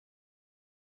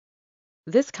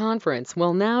This conference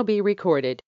will now be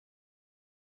recorded.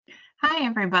 Hi,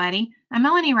 everybody. I'm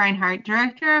Melanie Rinehart,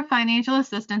 Director of Financial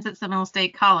Assistance at Seminole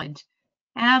State College.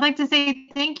 And I'd like to say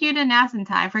thank you to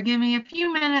Nasentai for giving me a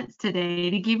few minutes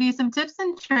today to give you some tips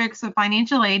and tricks of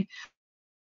financial aid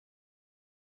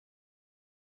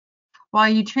while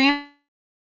you transfer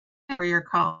your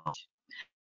college.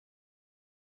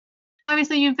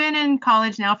 Obviously, you've been in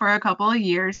college now for a couple of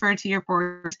years, for 2 or 4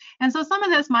 years, and so some of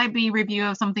this might be review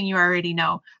of something you already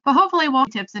know, but hopefully we'll have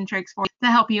tips and tricks for you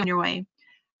to help you on your way.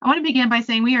 I want to begin by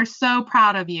saying we are so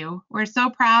proud of you. We're so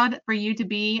proud for you to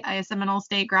be a Seminole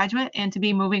State graduate and to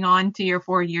be moving on to your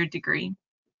 4-year degree.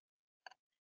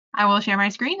 I will share my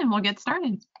screen and we'll get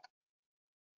started.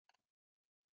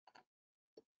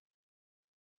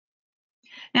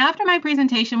 Now, after my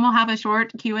presentation, we'll have a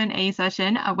short Q&A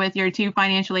session with your two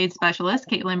financial aid specialists,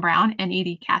 Caitlin Brown and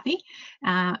Edie Cathy,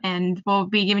 and we'll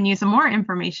be giving you some more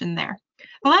information there.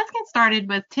 But let's get started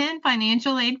with 10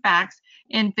 financial aid facts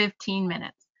in 15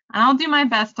 minutes. And I'll do my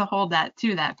best to hold that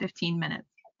to that 15 minutes.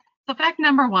 So fact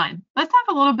number 1, let's talk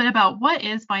a little bit about what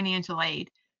is financial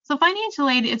aid. So financial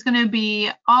aid is going to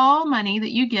be all money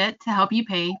that you get to help you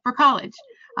pay for college.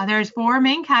 There's 4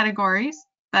 main categories: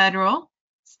 federal,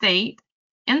 state,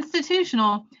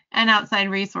 institutional, and outside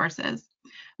resources.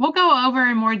 We'll go over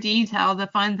in more detail the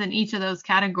funds in each of those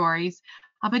categories,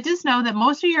 but just know that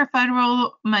most of your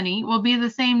federal money will be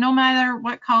the same no matter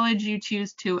what college you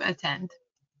choose to attend.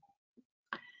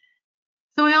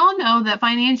 So we all know that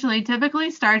financial aid typically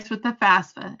starts with the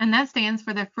FAFSA, and that stands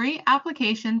for the Free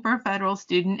Application for Federal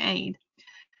Student Aid.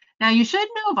 Now, you should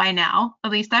know by now,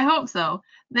 at least I hope so,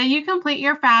 that you complete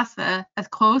your FAFSA as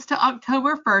close to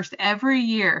October 1st every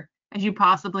year as you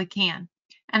possibly can.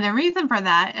 And the reason for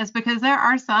that is because there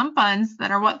are some funds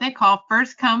that are what they call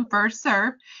first come, first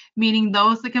serve, meaning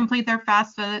those that complete their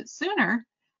FAFSA sooner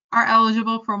are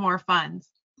eligible for more funds.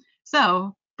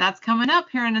 So that's coming up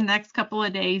here in the next couple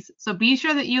of days. So be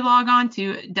sure that you log on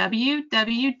to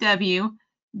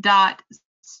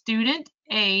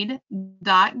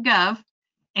www.studentaid.gov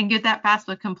and get that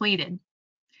FAFSA completed.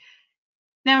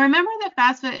 Now remember that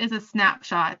FAFSA is a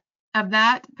snapshot of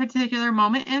that particular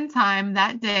moment in time,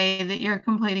 that day that you're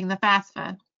completing the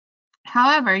FAFSA.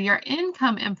 However, your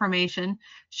income information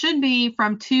should be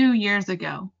from 2 years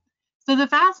ago. So the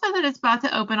FAFSA that is about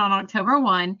to open on October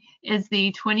 1 is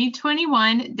the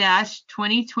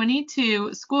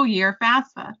 2021-2022 school year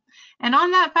FAFSA. And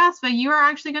on that FAFSA, you are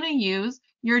actually going to use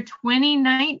your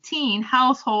 2019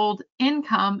 household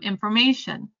income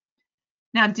information.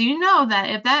 Now, do you know that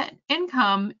if that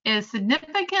income is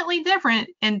significantly different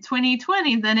in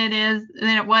 2020 than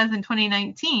it was in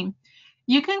 2019,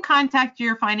 you can contact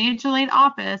your financial aid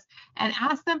office and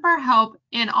ask them for help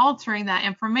in altering that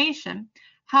information.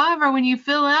 However, when you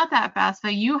fill out that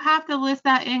FAFSA, you have to list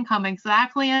that income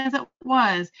exactly as it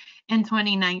was in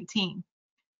 2019.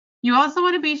 You also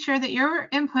want to be sure that you're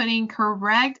inputting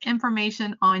correct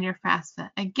information on your FAFSA.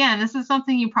 Again, this is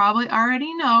something you probably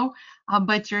already know,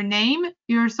 but your name,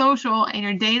 your social, and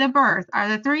your date of birth are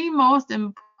the 3 most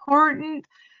important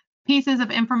pieces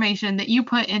of information that you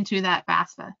put into that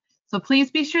FAFSA. So please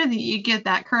be sure that you get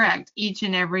that correct each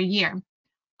and every year.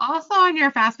 Also on your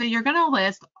FAFSA, you're going to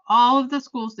list all of the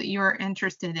schools that you are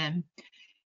interested in.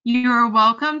 You are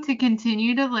welcome to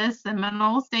continue to list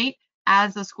Seminole State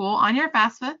as a school on your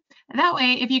FAFSA. And that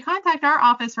way, if you contact our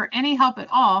office for any help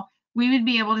at all, we would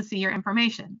be able to see your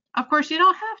information. Of course, you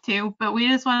don't have to, but we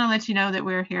just want to let you know that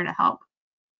we're here to help.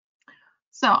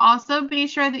 So also be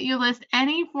sure that you list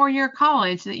any 4-year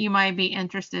college that you might be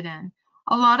interested in.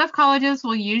 A lot of colleges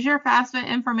will use your FAFSA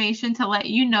information to let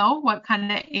you know what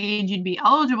kind of aid you'd be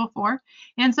eligible for,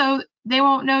 and so they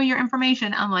won't know your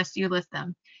information unless you list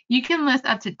them. You can list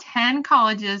up to 10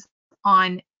 colleges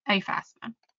on a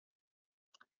FAFSA.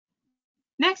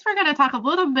 Next, we're going to talk a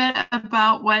little bit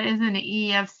about what is an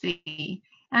EFC.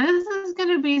 And this is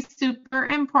going to be super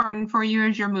important for you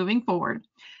as you're moving forward.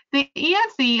 The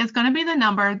EFC is going to be the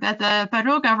number that the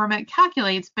federal government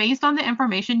calculates based on the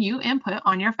information you input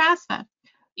on your FAFSA.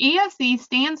 EFC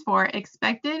stands for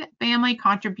Expected Family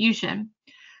Contribution.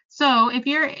 So if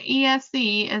your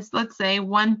EFC is, let's say,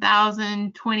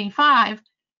 1,025,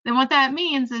 then what that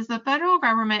means is the federal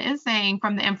government is saying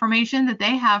from the information that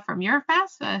they have from your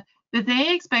FAFSA that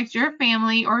they expect your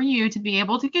family or you to be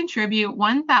able to contribute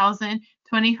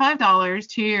 $1,025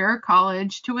 to your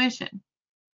college tuition.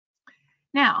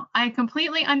 Now, I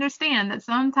completely understand that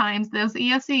sometimes those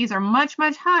EFCs are much,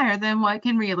 much higher than what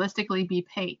can realistically be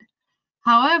paid.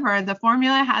 However, the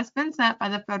formula has been set by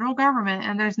the federal government,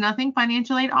 and there's nothing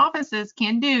financial aid offices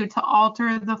can do to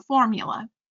alter the formula.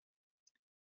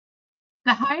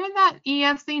 The higher that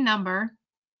EFC number,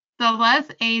 the less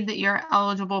aid that you're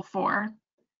eligible for.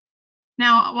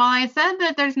 Now, while I said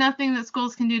that there's nothing that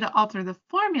schools can do to alter the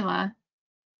formula,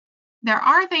 there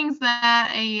are things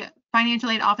that a financial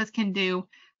aid office can do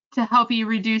to help you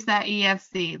reduce that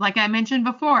EFC. Like I mentioned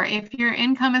before, if your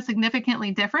income is significantly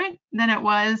different than it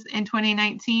was in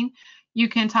 2019, you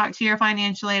can talk to your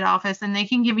financial aid office and they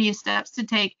can give you steps to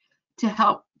take to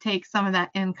help take some of that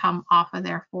income off of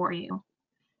there for you.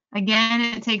 Again,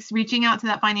 it takes reaching out to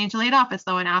that financial aid office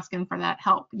though and asking for that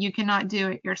help. You cannot do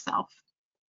it yourself.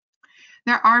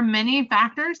 There are many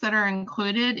factors that are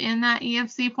included in that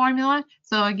EFC formula.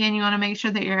 So again, you want to make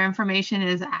sure that your information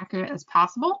is accurate as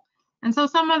possible. And so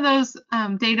some of those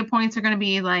data points are going to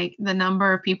be like the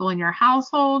number of people in your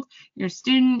household, your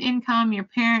student income, your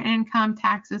parent income,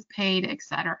 taxes paid,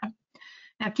 etc.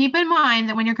 Now keep in mind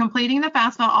that when you're completing the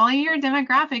FAFSA, all of your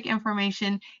demographic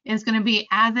information is going to be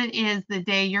as it is the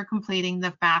day you're completing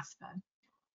the FAFSA.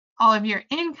 All of your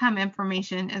income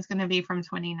information is going to be from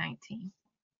 2019.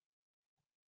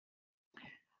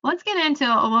 Let's get into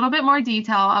a little bit more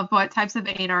detail of what types of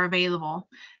aid are available.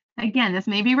 Again, this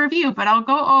may be review, but I'll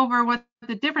go over what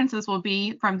the differences will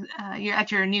be from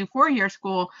at your new four-year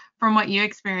school from what you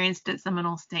experienced at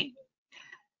Seminole State.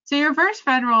 So your first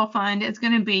federal fund is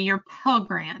going to be your Pell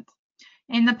Grant.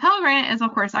 And the Pell Grant is,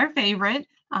 of course, our favorite,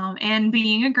 and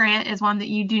being a grant is one that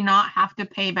you do not have to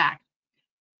pay back.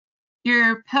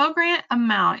 Your Pell Grant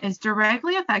amount is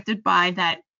directly affected by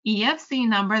that EFC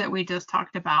number that we just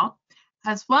talked about,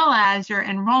 as well as your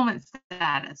enrollment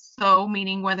status. So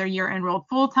meaning whether you're enrolled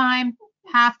full-time,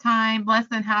 half-time, less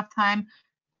than half-time,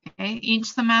 okay,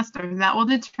 each semester, that will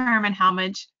determine how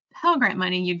much Pell Grant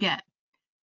money you get.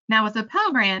 Now with the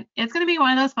Pell Grant, it's going to be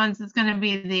one of those funds that's going to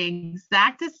be the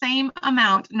exact same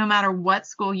amount no matter what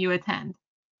school you attend.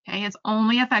 Okay, it's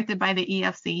only affected by the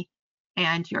EFC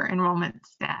and your enrollment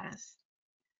status.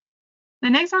 The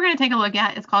next we're going to take a look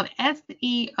at is called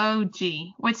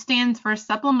SEOG, which stands for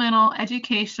Supplemental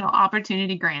Educational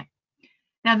Opportunity Grant.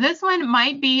 Now this one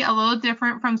might be a little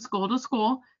different from school to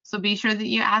school, so be sure that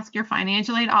you ask your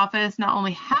financial aid office not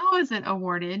only how is it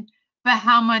awarded, but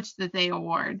how much that they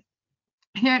award.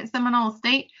 Here at Seminole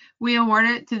State, we award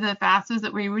it to the FAFSAs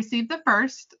that we received the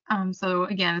first. So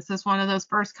again, this is one of those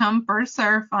first come, first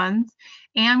serve funds,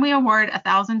 and we award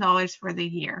 $1,000 for the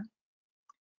year.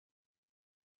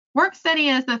 Work Study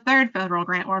is the third federal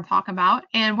grant we'll talk about,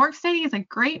 and Work Study is a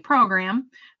great program.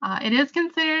 It is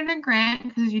considered a grant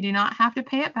because you do not have to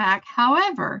pay it back.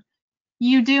 However,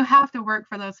 you do have to work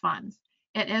for those funds.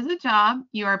 It is a job.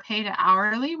 You are paid an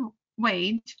hourly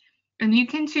wage, and you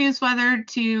can choose whether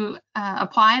to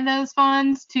apply those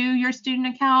funds to your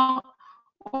student account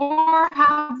or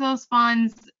have those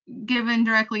funds given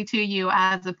directly to you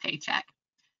as a paycheck.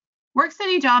 Work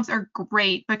Study jobs are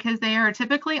great because they are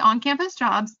typically on-campus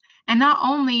jobs, and not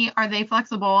only are they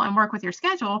flexible and work with your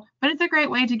schedule, but it's a great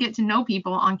way to get to know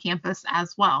people on campus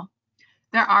as well.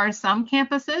 There are some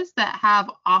campuses that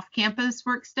have off-campus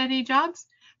Work Study jobs.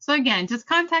 So again, just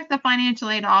contact the financial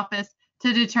aid office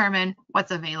to determine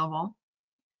what's available.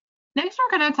 Next,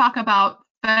 we're going to talk about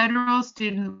federal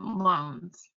student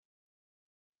loans.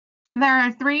 There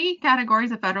are three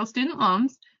categories of federal student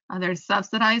loans. There's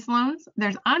subsidized loans,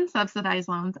 there's unsubsidized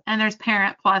loans, and there's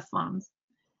Parent Plus loans.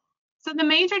 So the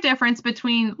major difference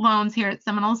between loans here at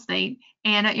Seminole State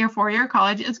and at your four-year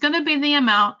college is going to be the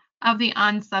amount of the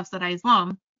unsubsidized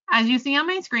loan. As you see on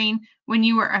my screen, when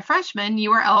you were a freshman, you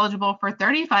were eligible for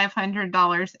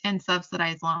 $3,500 in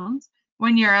subsidized loans.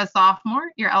 When you're a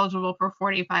sophomore, you're eligible for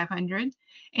 $4,500.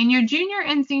 In your junior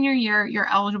and senior year, you're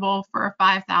eligible for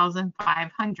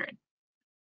 $5,500.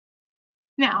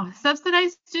 Now,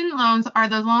 subsidized student loans are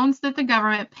the loans that the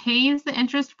government pays the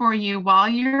interest for you while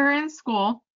you're in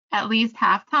school at least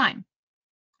half time.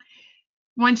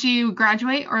 Once you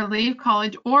graduate or leave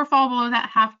college or fall below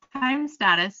that half-time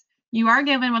status, you are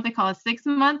given what they call a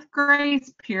 6-month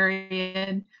grace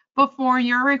period before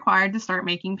you're required to start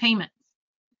making payments.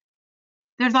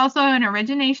 There's also an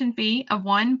origination fee of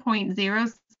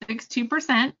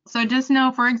 1.062%. So just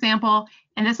know, for example,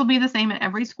 and this will be the same at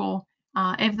every school,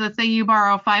 if let's say you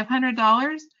borrow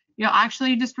 $500, you'll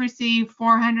actually just receive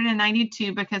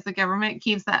 $492 because the government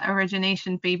keeps that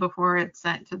origination fee before it's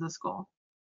sent to the school.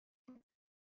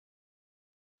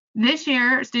 This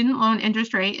year, student loan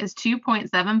interest rate is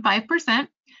 2.75%,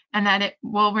 and that it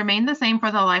will remain the same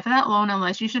for the life of that loan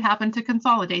unless you should happen to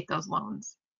consolidate those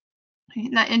loans.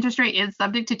 That interest rate is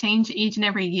subject to change each and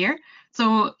every year.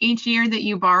 So each year that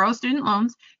you borrow student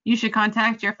loans, you should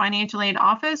contact your financial aid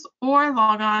office or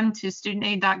log on to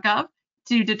studentaid.gov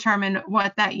to determine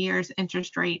what that year's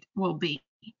interest rate will be.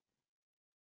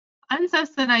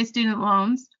 Unsubsidized student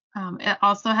loans It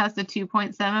also has the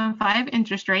 2.75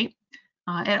 interest rate.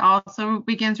 It also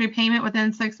begins repayment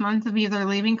within 6 months of either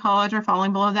leaving college or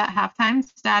falling below that half-time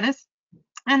status,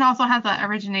 and also has that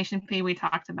origination fee we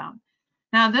talked about.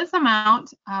 Now, this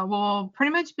amount will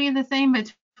pretty much be the same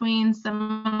between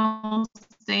Seminole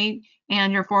State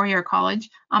and your four-year college,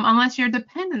 unless your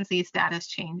dependency status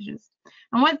changes.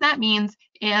 And what that means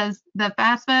is the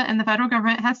FAFSA and the federal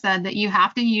government has said that you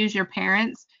have to use your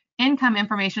parents' income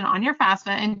information on your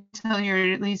FAFSA until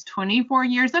you're at least 24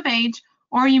 years of age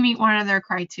or you meet one of their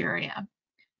criteria.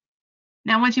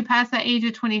 Now, once you pass that age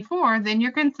of 24, then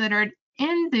you're considered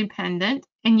independent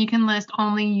and you can list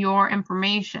only your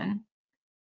information.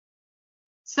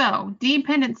 So,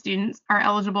 dependent students are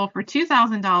eligible for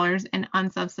 $2,000 in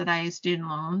unsubsidized student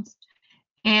loans,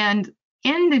 and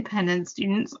independent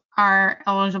students are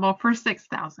eligible for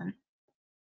 $6,000.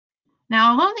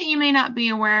 Now, a loan that you may not be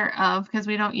aware of, because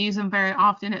we don't use them very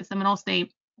often at Seminole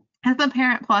State, is the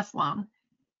Parent Plus loan.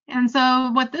 And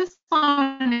so what this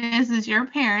loan is your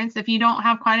parents, if you don't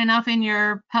have quite enough in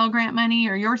your Pell Grant money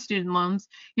or your student loans,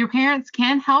 your parents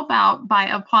can help out by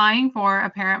applying for a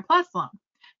Parent Plus loan.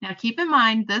 Now, keep in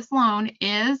mind, this loan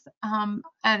is done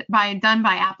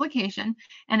by application,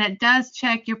 and it does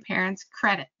check your parents'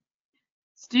 credit.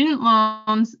 Student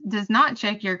loans does not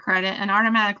check your credit and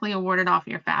automatically award it off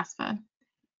your FAFSA.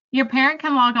 Your parent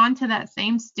can log on to that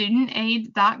same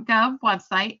studentaid.gov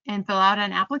website and fill out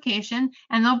an application,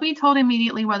 and they'll be told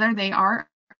immediately whether they are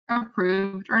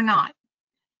approved or not.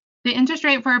 The interest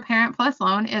rate for a Parent Plus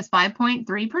loan is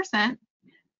 5.3%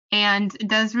 and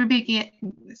does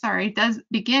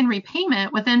begin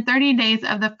repayment within 30 days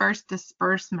of the first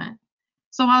disbursement.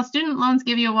 So while student loans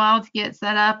give you a while to get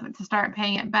set up to start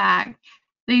paying it back,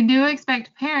 they do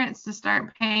expect parents to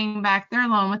start paying back their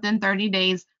loan within 30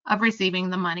 days of receiving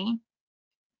the money.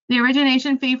 The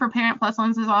origination fee for Parent Plus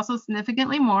loans is also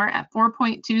significantly more at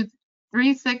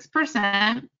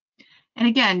 4.236%. And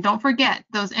again, don't forget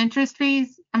those interest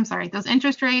rates and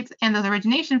those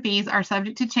origination fees are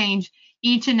subject to change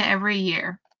each and every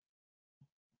year.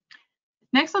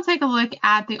 Next, we'll take a look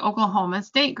at the Oklahoma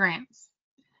State grants.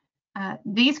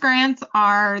 These grants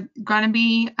are going to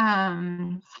be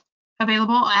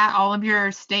available at all of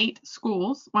your state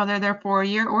schools, whether they're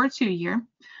 4-year or 2-year.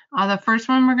 The first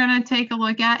one we're going to take a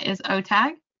look at is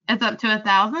OTAG. It's up to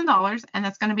 $1,000, and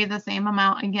that's going to be the same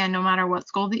amount again, no matter what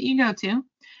school that you go to.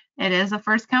 It is a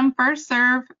first come, first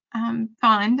serve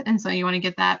fund, and so you want to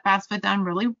get that FAFSA done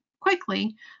really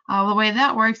quickly. The way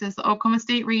that works is the Oklahoma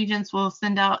State Regents will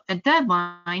send out a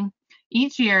deadline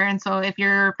each year, and so if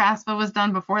your FAFSA was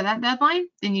done before that deadline,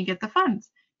 then you get the funds.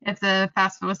 If the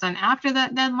FAFSA was done after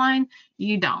that deadline,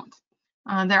 you don't.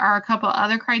 There are a couple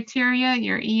other criteria.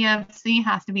 Your EFC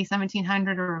has to be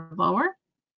 1,700 or lower,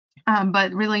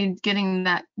 but really getting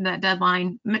that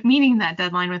deadline, meeting that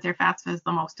deadline with your FAFSA is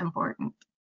the most important.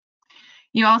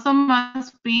 You also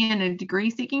must be in a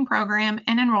degree-seeking program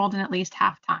and enrolled in at least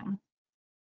half-time.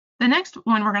 The next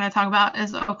one we're going to talk about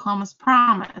is Oklahoma's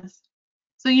Promise.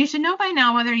 So you should know by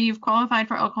now whether you've qualified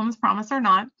for Oklahoma's Promise or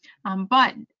not,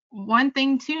 but one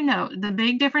thing to note, the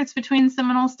big difference between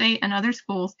Seminole State and other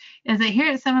schools is that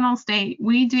here at Seminole State,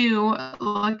 we do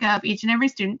look up each and every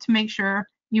student to make sure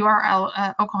you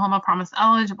are Oklahoma Promise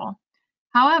eligible.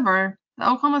 However, the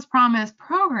Oklahoma's Promise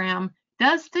program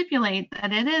does stipulate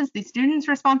that it is the student's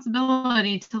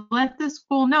responsibility to let the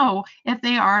school know if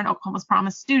they are an Oklahoma's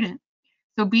Promise student.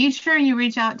 So be sure you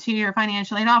reach out to your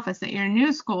financial aid office at your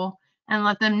new school and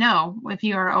let them know if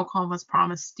you are Oklahoma's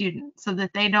Promise student so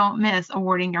that they don't miss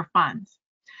awarding your funds.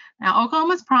 Now,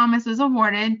 Oklahoma's Promise is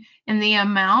awarded in the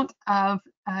amount of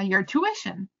your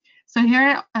tuition. So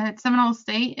here at Seminole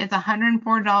State, it's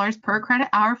 $104 per credit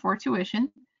hour for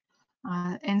tuition.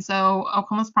 And so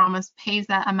Oklahoma's Promise pays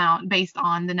that amount based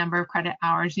on the number of credit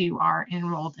hours you are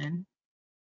enrolled in.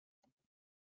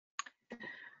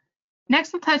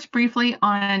 Next, we'll touch briefly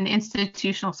on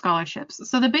institutional scholarships.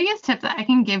 So the biggest tip that I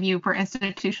can give you for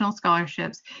institutional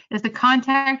scholarships is to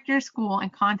contact your school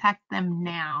and contact them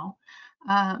now.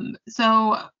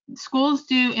 So schools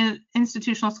do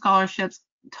institutional scholarships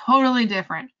totally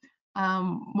different.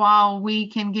 While we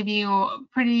can give you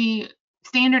pretty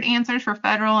standard answers for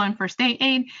federal and for state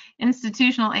aid,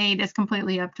 institutional aid is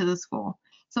completely up to the school.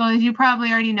 So as you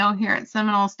probably already know, here at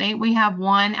Seminole State, we have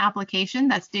one application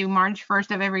that's due March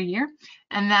 1st of every year,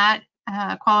 and that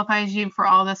qualifies you for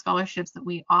all the scholarships that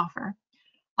we offer.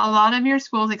 A lot of your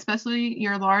schools, especially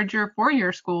your larger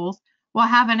 4-year schools, will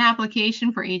have an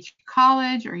application for each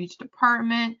college or each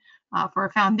department, for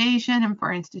foundation and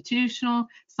for institutional.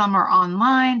 Some are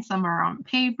online, some are on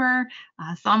paper,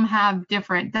 some have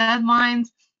different deadlines.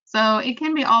 So it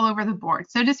can be all over the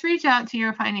board. So just reach out to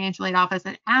your financial aid office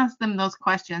and ask them those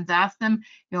questions. Ask them,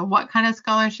 what kind of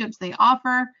scholarships they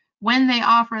offer, when they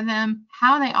offer them,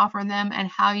 how they offer them, and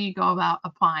how you go about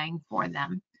applying for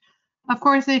them. Of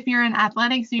course, if you're in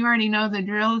athletics, you already know the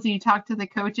drills. You talk to the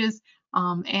coaches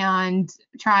and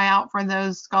try out for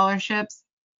those scholarships.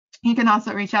 You can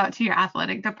also reach out to your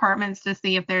athletic departments to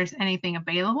see if there's anything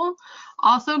available.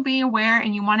 Also be aware,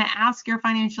 and you want to ask your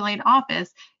financial aid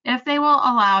office if they will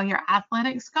allow your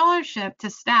athletic scholarship to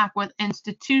stack with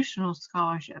institutional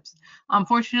scholarships.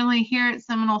 Unfortunately, here at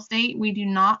Seminole State, we do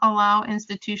not allow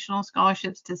institutional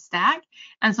scholarships to stack,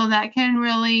 and so that can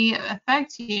really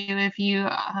affect you if you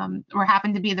or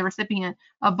happen to be the recipient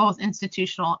of both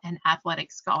institutional and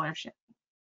athletic scholarships.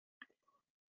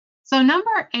 So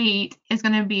number 8 is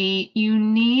going to be, you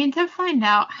need to find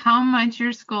out how much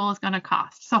your school is going to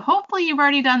cost. So hopefully you've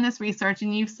already done this research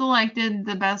and you've selected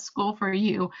the best school for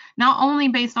you, not only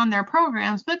based on their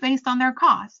programs, but based on their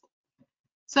cost.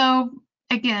 So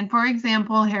again, for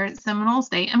example, here at Seminole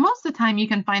State, and most of the time you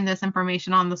can find this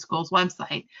information on the school's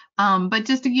website, but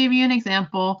just to give you an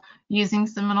example, using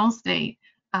Seminole State,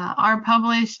 our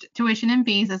published tuition and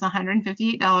fees is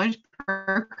 $158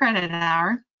 per credit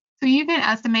hour. So you can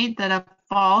estimate that a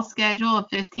fall schedule of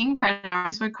 15 credit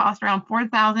hours would cost around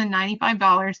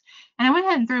 $4,095. And I went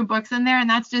ahead and threw books in there, and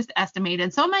that's just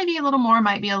estimated. So it might be a little more,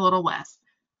 might be a little less.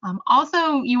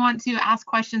 Also, you want to ask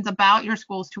questions about your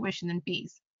school's tuition and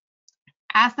fees.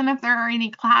 Ask them if there are any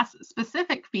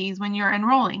class-specific fees when you're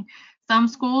enrolling. Some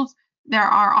schools, there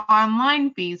are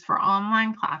online fees for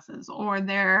online classes, or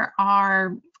there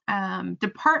are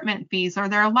department fees, or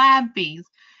there are lab fees.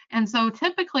 And so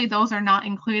typically those are not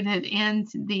included in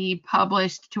the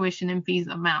published tuition and fees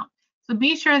amount. So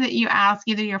be sure that you ask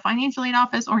either your financial aid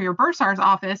office or your bursar's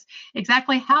office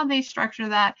exactly how they structure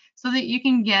that so that you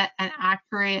can get an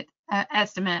accurate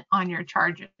estimate on your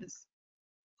charges.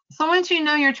 So once you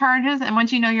know your charges and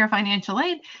once you know your financial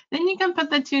aid, then you can put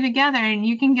the two together and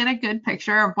you can get a good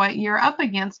picture of what you're up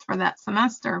against for that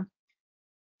semester.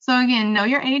 So again, know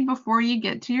your aid before you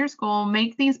get to your school.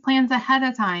 Make these plans ahead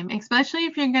of time, especially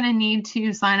if you're going to need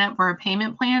to sign up for a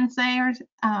payment plan, say,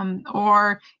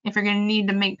 or if you're going to need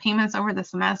to make payments over the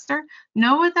semester.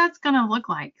 Know what that's going to look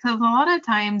like, because a lot of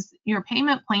times your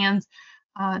payment plans,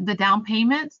 the down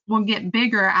payments will get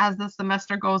bigger as the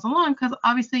semester goes along, because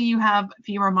obviously you have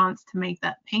fewer months to make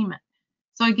that payment.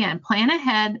 So again, plan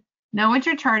ahead, know what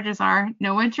your charges are,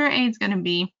 know what your aid's going to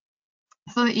be,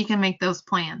 so that you can make those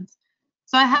plans.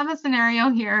 So I have a scenario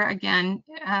here again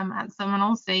at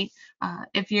Seminole State.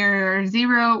 If you're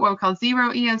what we call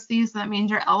zero EFC, so that means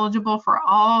you're eligible for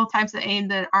all types of aid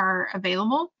that are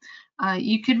available,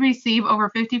 you could receive over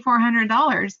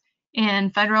 $5,400 in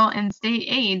federal and state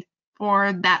aid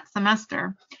for that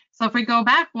semester. So if we go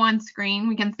back one screen,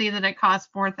 we can see that it costs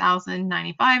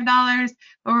 $4,095,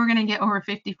 but we're going to get over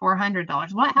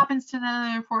 $5,400. What happens to the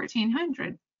other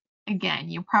 $1,400? Again,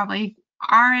 you probably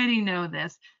already know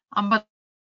this, but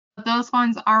those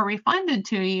funds are refunded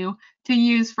to you to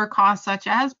use for costs such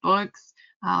as books,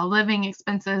 living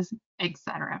expenses,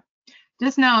 etc.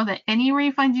 Just know that any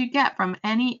refund you get from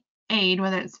any aid,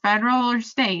 whether it's federal or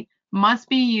state, must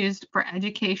be used for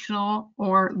educational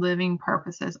or living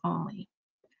purposes only.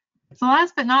 So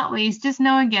last but not least, just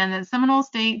know again that Seminole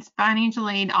State's Financial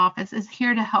Aid Office is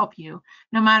here to help you.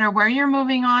 No matter where you're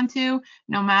moving on to,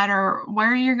 no matter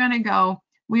where you're going to go,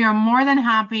 we are more than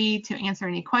happy to answer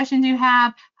any questions you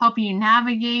have, help you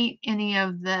navigate any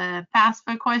of the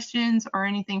FAFSA questions or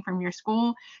anything from your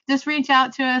school. Just reach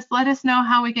out to us, let us know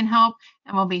how we can help,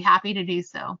 and we'll be happy to do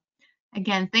so.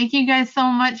 Again, thank you guys so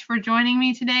much for joining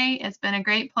me today. It's been a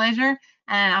great pleasure,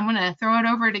 and I'm going to throw it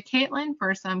over to Caitlin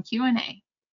for some Q&A.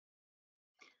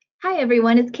 Hi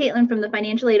everyone, it's Caitlin from the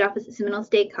Financial Aid Office at Seminole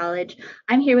State College.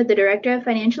 I'm here with the Director of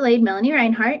Financial Aid, Melanie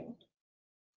Rinehart,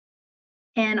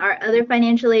 and our other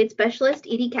financial aid specialist,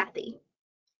 Edie Cathy.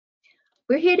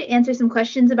 We're here to answer some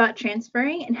questions about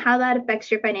transferring and how that affects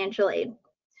your financial aid.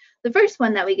 The first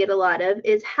one that we get a lot of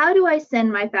is, how do I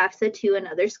send my FAFSA to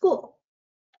another school?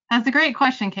 That's a great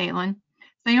question, Caitlin.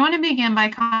 So you want to begin by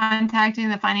contacting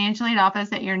the financial aid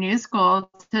office at your new school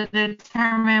to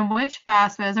determine which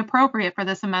FAFSA is appropriate for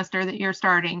the semester that you're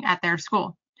starting at their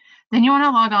school. Then you want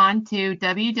to log on to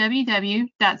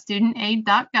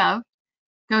www.studentaid.gov,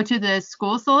 go to the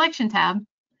School Selection tab,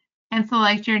 and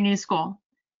select your new school.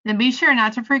 Then be sure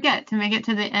not to forget to make it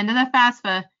to the end of the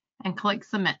FAFSA and click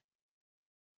Submit.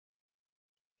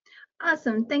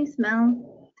 Awesome, thanks,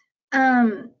 Mel.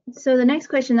 So the next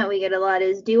question that we get a lot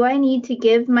is, do I need to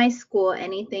give my school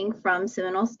anything from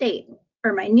Seminole State,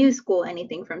 or my new school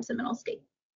anything from Seminole State?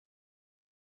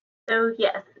 So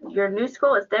yes, your new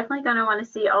school is definitely going to want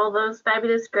to see all those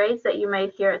fabulous grades that you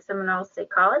made here at Seminole State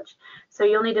College. So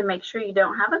you'll need to make sure you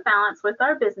don't have a balance with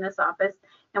our business office.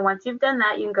 And once you've done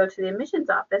that, you can go to the admissions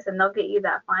office and they'll get you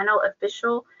that final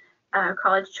official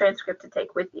college transcript to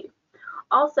take with you.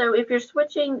 Also, if you're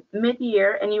switching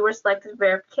mid-year and you were selected for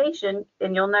verification,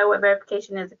 then you'll know what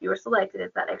verification is if you were selected.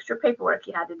 It's that extra paperwork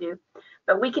you had to do.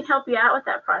 But we can help you out with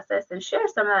that process and share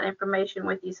some of that information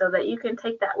with you so that you can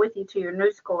take that with you to your new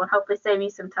school and hopefully save you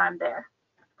some time there.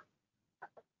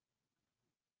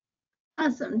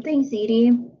 Awesome. Thanks,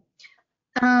 Edie.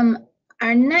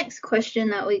 Our next question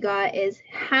that we got is,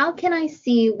 how can I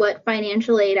see what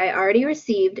financial aid I already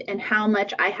received and how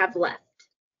much I have left?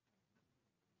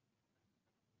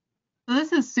 So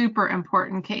this is super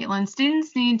important, Caitlin.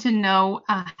 Students need to know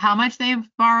how much they've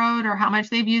borrowed or how much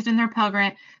they've used in their Pell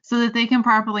Grant so that they can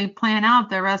properly plan out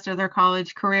the rest of their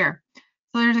college career.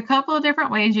 So there's a couple of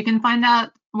different ways you can find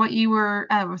out what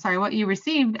you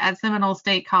received at Seminole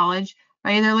State College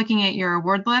by either looking at your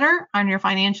award letter on your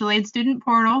financial aid student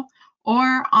portal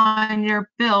or on your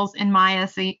bills in My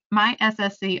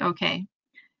SSC OK.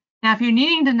 Now, if you're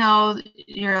needing to know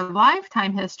your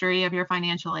lifetime history of your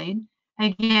financial aid,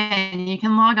 again, you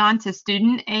can log on to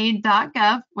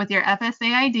studentaid.gov with your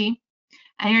FSA ID,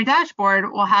 and your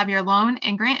dashboard will have your loan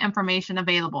and grant information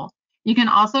available. You can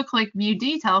also click View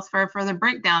Details for a further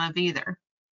breakdown of either.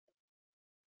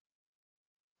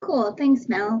 Cool, thanks,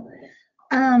 Mel.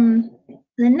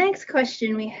 The next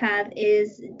question we have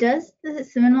is, does the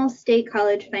Seminole State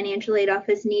College Financial Aid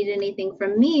Office need anything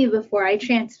from me before I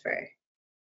transfer?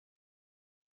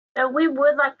 So we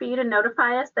would like for you to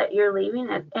notify us that you're leaving,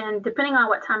 and depending on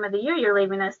what time of the year you're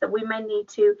leaving us, that we may need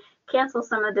to cancel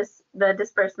some of the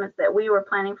disbursements that we were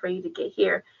planning for you to get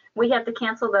here. We have to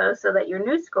cancel those so that your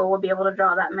new school will be able to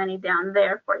draw that money down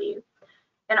there for you.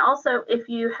 And also, if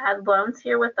you had loans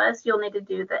here with us, you'll need to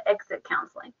do the exit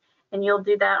counseling. And you'll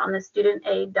do that on the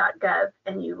studentaid.gov,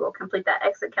 and you will complete that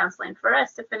exit counseling for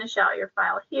us to finish out your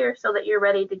file here so that you're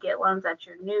ready to get loans at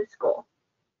your new school.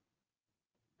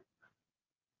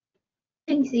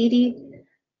 Thanks, Edie.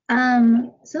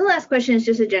 So the last question is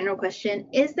just a general question.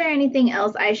 Is there anything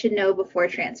else I should know before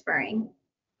transferring?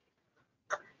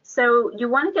 So you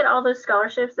want to get all those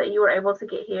scholarships that you were able to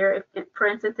get here. For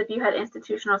instance, if you had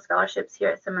institutional scholarships here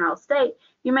at Seminole State,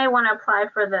 you may want to apply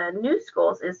for the new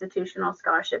school's institutional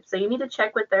scholarship. So you need to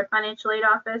check with their financial aid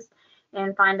office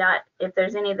and find out if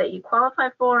there's any that you qualify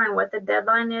for and what the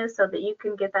deadline is so that you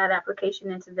can get that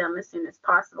application into them as soon as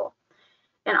possible.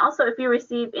 And also, if you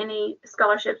receive any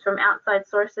scholarships from outside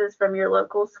sources from your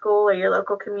local school or your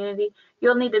local community,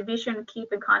 you'll need to be sure to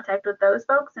keep in contact with those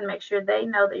folks and make sure they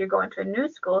know that you're going to a new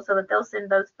school so that they'll send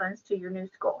those funds to your new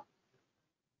school.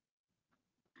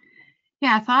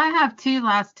 Yeah, so I have two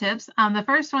last tips. The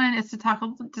first one is to talk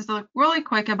just really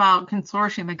quick about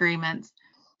consortium agreements.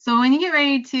 So when you get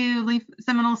ready to leave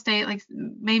Seminole State, like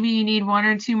maybe you need one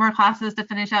or two more classes to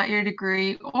finish out your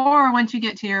degree, or once you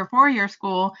get to your four-year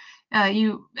school,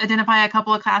 you identify a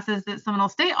couple of classes that Seminole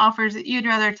State offers that you'd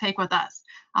rather take with us.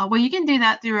 Well, you can do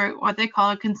that through what they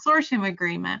call a consortium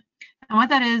agreement. And what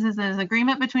that is an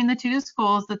agreement between the two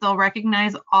schools that they'll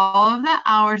recognize all of the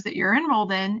hours that you're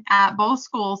enrolled in at both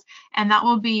schools, and that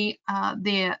will be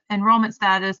the enrollment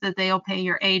status that they'll pay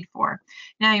your aid for.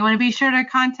 Now, you want to be sure to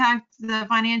contact the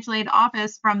financial aid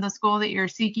office from the school that you're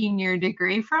seeking your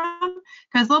degree from,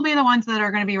 because they'll be the ones that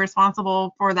are going to be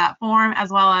responsible for that form as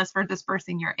well as for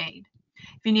dispersing your aid.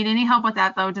 If you need any help with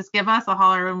that, though, just give us a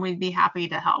holler and we'd be happy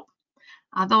to help.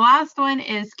 The last one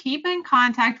is keep in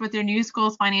contact with your new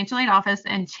school's financial aid office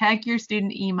and check your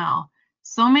student email.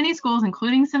 So many schools,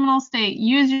 including Seminole State,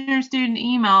 use your student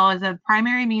email as a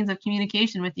primary means of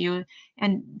communication with you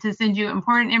and to send you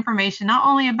important information, not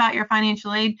only about your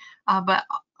financial aid, but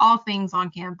all things on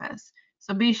campus.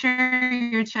 So be sure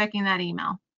you're checking that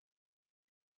email.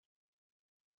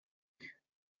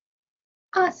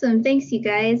 Awesome, thanks you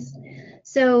guys.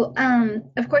 So,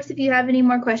 of course, if you have any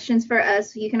more questions for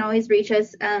us, you can always reach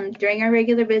us during our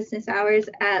regular business hours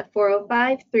at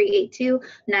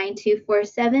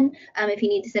 405-382-9247. If you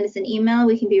need to send us an email,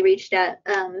 we can be reached at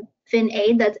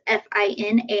finaid, that's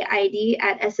FINAID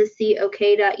at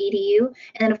sscok.edu. And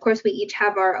then, of course, we each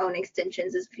have our own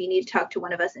extensions if you need to talk to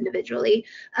one of us individually.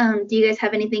 Do you guys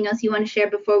have anything else you want to share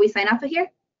before we sign off of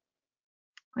here?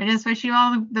 I just wish you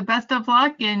all the best of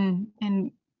luck and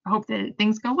hope that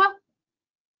things go well.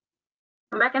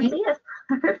 Come back and see us.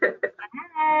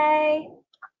 Bye.